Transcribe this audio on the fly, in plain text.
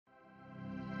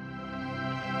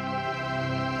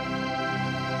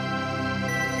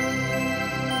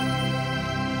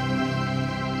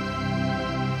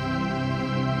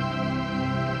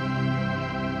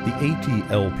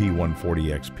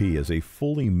AT-LP140XP is a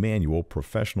fully manual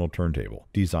professional turntable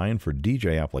designed for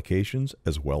DJ applications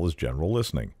as well as general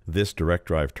listening. This direct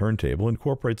drive turntable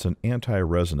incorporates an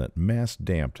anti-resonant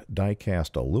mass-damped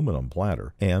die-cast aluminum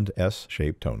platter and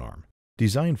S-shaped tone arm.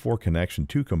 Designed for connection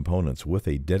to components with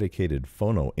a dedicated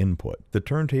phono input, the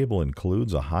turntable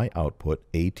includes a high-output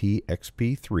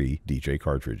AT-XP3 DJ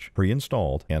cartridge,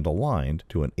 pre-installed and aligned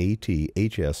to an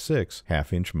AT-HS6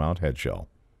 half-inch mount headshell.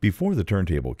 Before the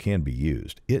turntable can be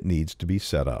used, it needs to be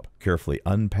set up. Carefully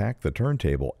unpack the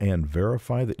turntable and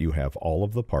verify that you have all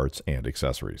of the parts and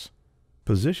accessories.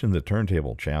 Position the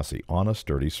turntable chassis on a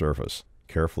sturdy surface.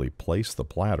 Carefully place the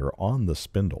platter on the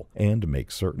spindle and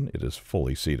make certain it is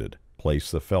fully seated.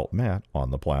 Place the felt mat on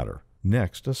the platter.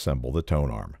 Next, assemble the tone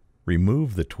arm.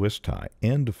 Remove the twist tie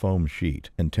and foam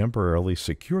sheet and temporarily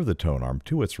secure the tone arm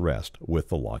to its rest with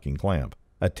the locking clamp.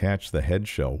 Attach the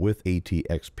headshell with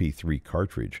AT-XP3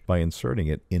 cartridge by inserting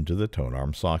it into the tone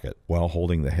arm socket. While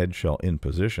holding the headshell in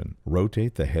position,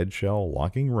 rotate the headshell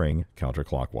locking ring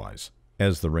counterclockwise.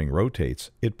 As the ring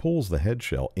rotates, it pulls the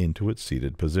headshell into its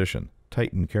seated position.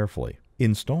 Tighten carefully.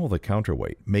 Install the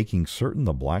counterweight, making certain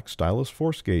the black stylus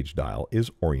force gauge dial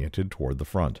is oriented toward the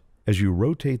front. As you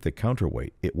rotate the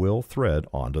counterweight, it will thread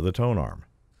onto the tone arm.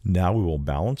 Now we will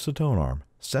balance the tone arm,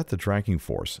 set the tracking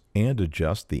force, and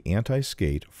adjust the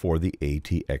anti-skate for the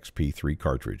AT-XP3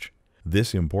 cartridge.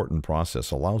 This important process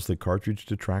allows the cartridge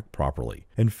to track properly,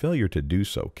 and failure to do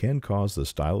so can cause the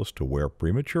stylus to wear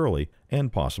prematurely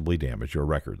and possibly damage your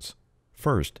records.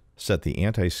 First, set the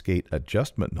anti-skate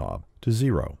adjustment knob to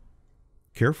 0.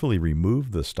 Carefully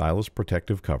remove the stylus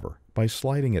protective cover by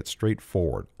sliding it straight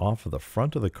forward off of the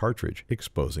front of the cartridge,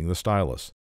 exposing the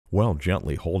stylus. While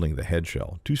gently holding the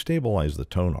headshell to stabilize the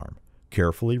tone arm,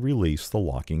 carefully release the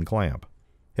locking clamp.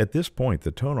 At this point,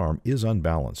 the tone arm is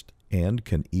unbalanced and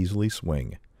can easily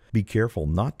swing. Be careful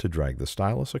not to drag the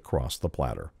stylus across the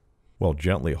platter. While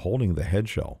gently holding the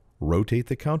headshell, rotate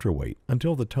the counterweight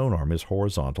until the tone arm is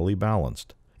horizontally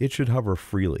balanced. It should hover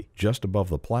freely just above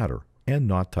the platter and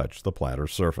not touch the platter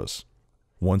surface.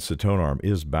 Once the tone arm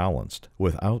is balanced,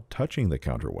 without touching the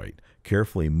counterweight,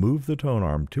 carefully move the tone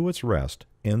arm to its rest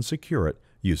and secure it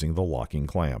using the locking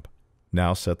clamp.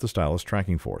 Now set the stylus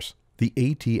tracking force. The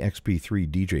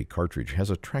AT-XP3 DJ cartridge has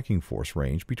a tracking force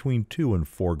range between 2 and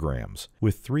 4 grams,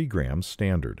 with 3 grams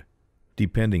standard.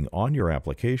 Depending on your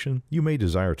application, you may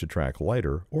desire to track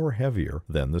lighter or heavier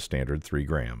than the standard 3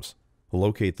 grams.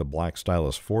 Locate the black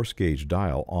stylus force gauge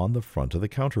dial on the front of the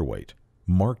counterweight.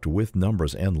 Marked with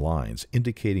numbers and lines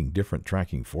indicating different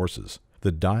tracking forces,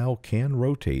 the dial can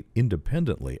rotate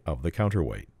independently of the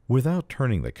counterweight. Without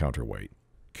turning the counterweight,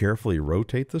 carefully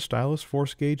rotate the stylus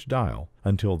force gauge dial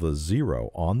until the 0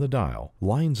 on the dial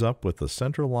lines up with the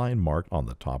center line marked on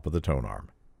the top of the tone arm.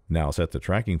 Now set the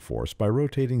tracking force by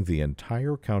rotating the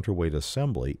entire counterweight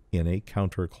assembly in a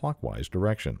counterclockwise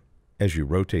direction. As you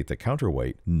rotate the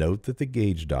counterweight, note that the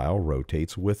gauge dial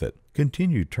rotates with it.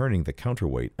 Continue turning the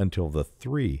counterweight until the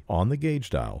 3 on the gauge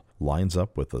dial lines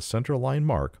up with the center line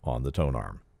mark on the tone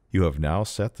arm. You have now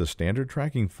set the standard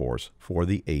tracking force for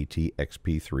the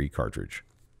AT-XP3 cartridge.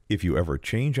 If you ever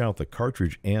change out the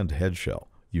cartridge and headshell,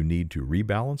 you need to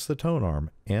rebalance the tone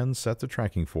arm and set the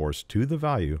tracking force to the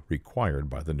value required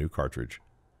by the new cartridge.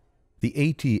 The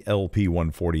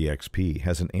AT-LP140XP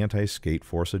has an anti-skate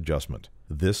force adjustment.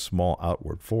 This small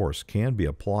outward force can be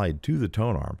applied to the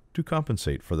tone arm to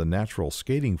compensate for the natural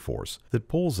skating force that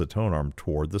pulls the tone arm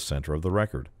toward the center of the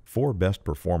record. For best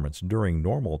performance during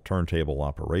normal turntable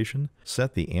operation,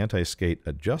 set the anti-skate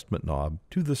adjustment knob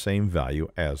to the same value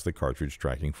as the cartridge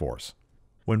tracking force.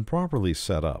 When properly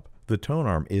set up, the tone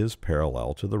arm is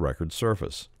parallel to the record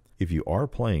surface. If you are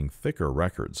playing thicker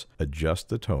records, adjust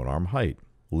the tone arm height.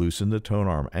 Loosen the tone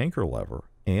arm anchor lever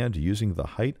and, using the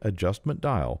height adjustment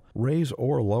dial, raise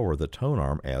or lower the tone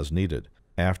arm as needed.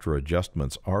 After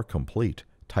adjustments are complete,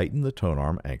 tighten the tone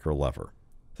arm anchor lever.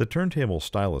 The turntable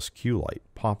stylus cue light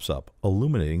pops up,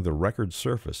 illuminating the record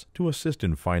surface to assist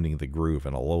in finding the groove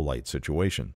in a low light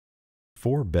situation.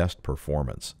 For best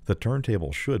performance, the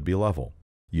turntable should be level.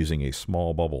 Using a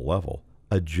small bubble level,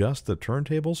 adjust the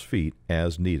turntable's feet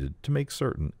as needed to make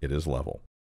certain it is level.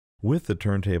 With the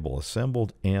turntable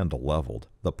assembled and leveled,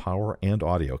 the power and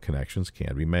audio connections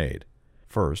can be made.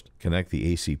 First, connect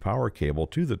the AC power cable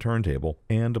to the turntable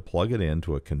and plug it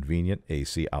into a convenient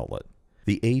AC outlet.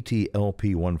 The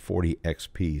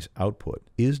AT-LP140XP's output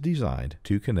is designed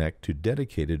to connect to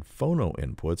dedicated phono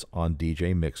inputs on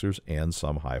DJ mixers and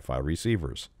some hi-fi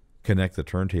receivers. Connect the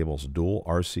turntable's dual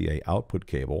RCA output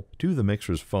cable to the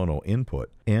mixer's phono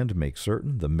input and make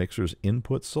certain the mixer's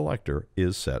input selector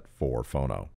is set for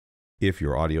phono. If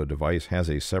your audio device has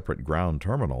a separate ground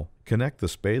terminal, connect the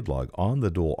spade lug on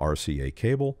the dual RCA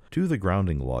cable to the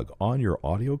grounding lug on your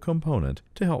audio component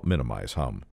to help minimize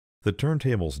hum. The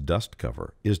turntable's dust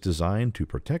cover is designed to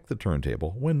protect the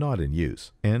turntable when not in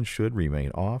use and should remain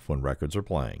off when records are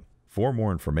playing. For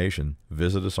more information,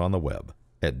 visit us on the web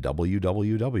at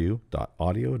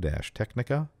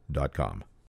www.audio-technica.com.